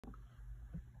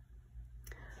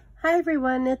Hi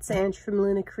everyone, it's Ange from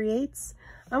Luna Creates.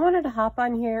 I wanted to hop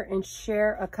on here and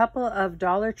share a couple of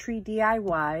Dollar Tree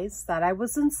DIYs that I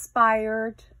was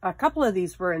inspired. A couple of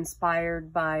these were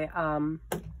inspired by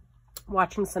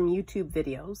watching some YouTube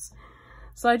videos.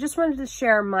 So I just wanted to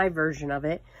share my version of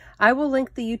it. I will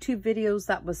link the YouTube videos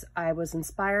that I was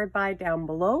inspired by down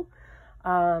below.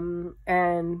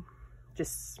 And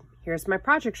just here's my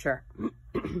project share.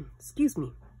 Excuse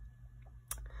me.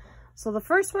 So the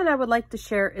first one I would like to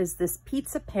share is this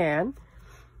pizza pan.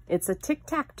 It's a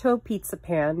tic-tac-toe pizza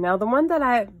pan. Now the one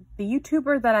that the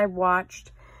YouTuber that I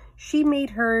watched, she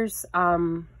made hers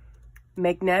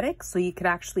magnetic, so you could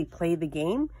actually play the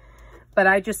game. But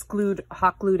I just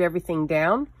hot glued everything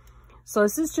down. So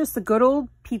this is just a good old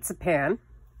pizza pan.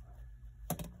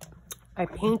 I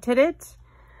painted it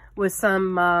with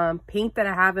some paint that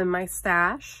I have in my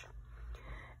stash.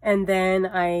 And then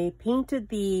I painted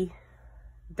the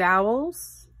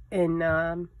dowels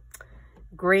in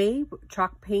gray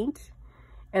chalk paint,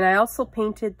 and I also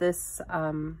painted this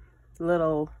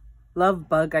little love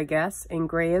bug, I guess, in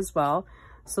gray as well.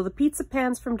 So the pizza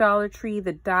pans from Dollar Tree,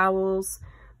 the dowels,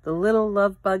 the little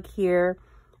love bug here,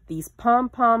 these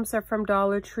pom-poms are from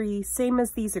Dollar Tree, same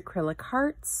as these acrylic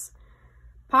hearts,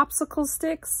 popsicle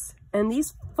sticks, and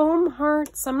these foam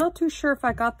hearts. I'm not too sure if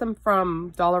I got them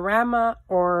from Dollarama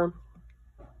or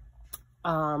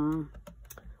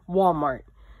Walmart.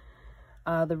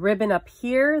 The ribbon up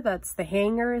here, that's the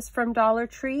hanger, is from Dollar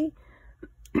Tree.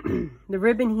 The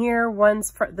ribbon here,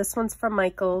 this one's from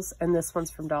Michael's, and this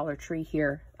one's from Dollar Tree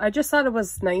here. I just thought it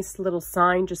was a nice little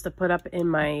sign just to put up in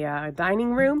my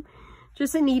dining room.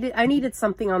 I needed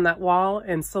something on that wall,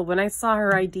 and so when I saw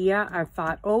her idea, I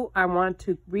thought, oh, I want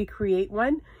to recreate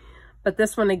one. But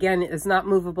this one, again, is not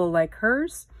movable like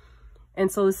hers.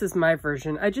 And so this is my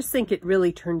version. I just think it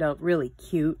really turned out really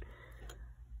cute.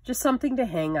 Just something to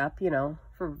hang up, you know,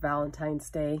 for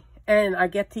Valentine's Day. And I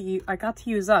got to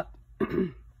use up,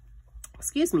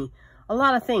 excuse me, a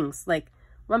lot of things, like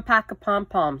 1 pack of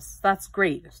pom-poms. That's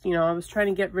great. You know, I was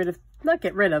trying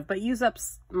to but use up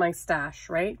my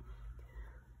stash, right?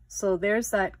 So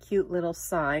there's that cute little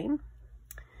sign.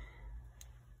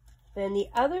 Then the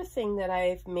other thing that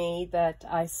I've made that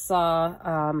I saw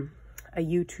a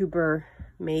YouTuber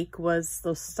make was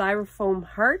those styrofoam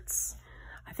hearts.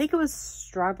 I think it was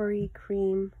strawberry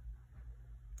cream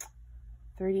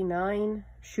 39.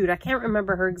 Shoot, I can't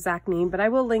remember her exact name, but I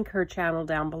will link her channel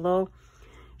down below.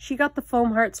 She got the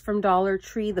foam hearts from Dollar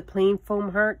Tree, the plain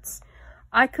foam hearts.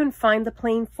 I couldn't find the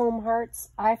plain foam hearts.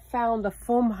 I found a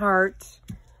foam heart.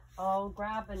 I'll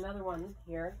grab another one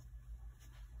here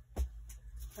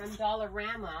from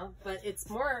Dollarama, but it's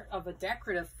more of a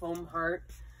decorative foam heart.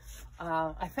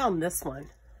 I found this one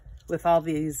with all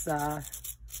these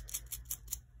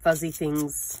fuzzy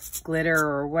things, glitter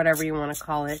or whatever you want to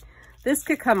call it. This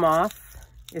could come off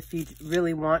if you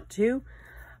really want to.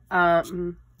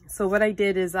 So what I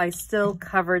did is I still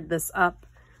covered this up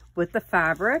with the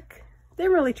fabric.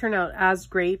 Didn't really turn out as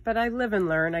great, but I live and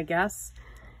learn, I guess.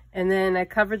 And then I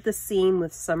covered the seam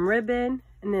with some ribbon,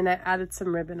 and then I added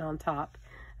some ribbon on top.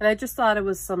 And I just thought it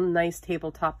was some nice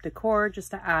tabletop decor just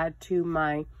to add to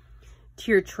my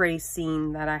tier tray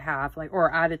scene that I have,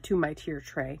 or added to my tier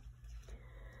tray.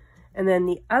 And then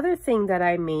the other thing that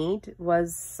I made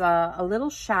was a little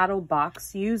shadow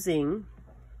box using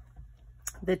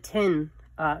the tin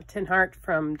heart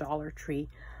from Dollar Tree.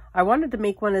 I wanted to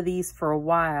make one of these for a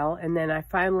while, and then I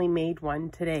finally made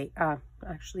one today,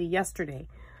 actually yesterday.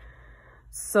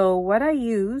 So what I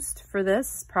used for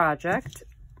this project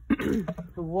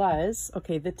was,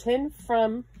 okay, the tin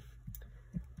from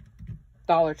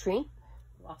Dollar Tree,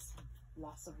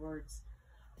 lots of words.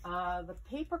 The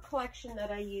paper collection that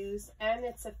I use and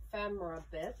its ephemera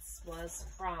bits was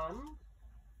from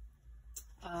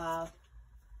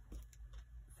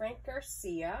Frank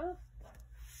Garcia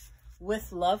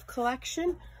with Love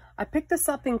collection. I picked this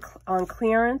up on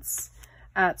clearance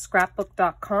at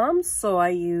scrapbook.com. So I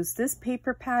used this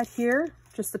paper pad here,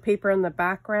 just the paper in the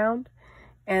background,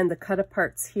 and the cut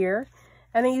aparts here.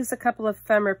 And I used a couple of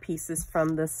ephemera pieces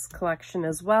from this collection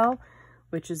as well,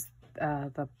 which is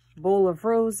the bowl of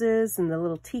roses and the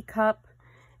little teacup,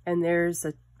 and there's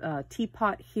a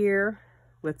teapot here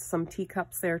with some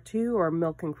teacups there too, or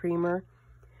milk and creamer.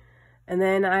 And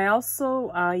then I also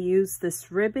used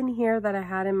this ribbon here that I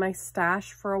had in my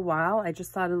stash for a while. I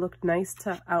just thought it looked nice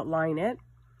to outline it.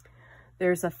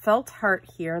 There's a felt heart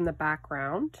here in the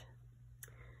background.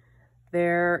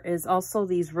 There is also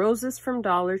these roses from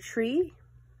Dollar Tree.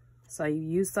 So I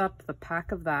used up the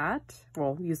pack of that.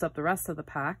 Well, used up the rest of the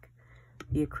pack.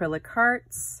 The acrylic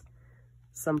hearts,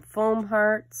 some foam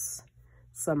hearts,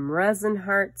 some resin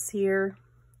hearts here,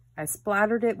 I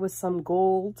splattered it with some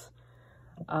gold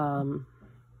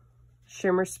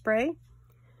shimmer spray.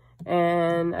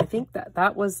 And I think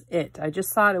that was it. I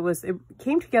just thought it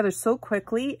came together so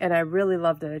quickly, and I really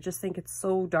loved it. I just think it's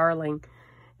so darling.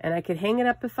 And I could hang it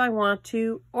up if I want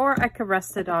to, or I could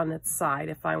rest it on its side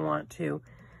if I want to.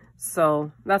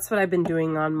 So that's what I've been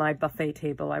doing on my buffet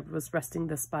table. I was resting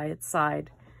this by its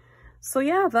side. So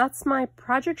yeah, that's my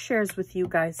project shares with you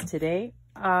guys today.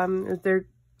 They're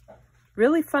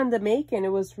really fun to make, and it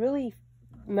was really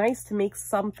nice to make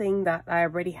something that I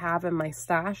already have in my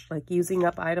stash, like using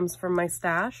up items from my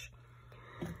stash.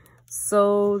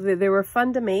 So they were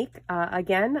fun to make.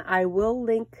 Again, I will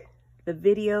link the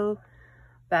video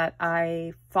that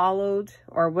I followed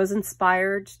or was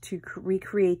inspired to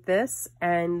recreate this,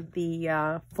 and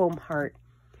the foam heart.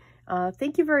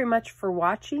 Thank you very much for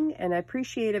watching, and I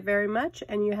appreciate it very much,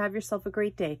 and you have yourself a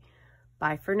great day.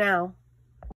 Bye for now.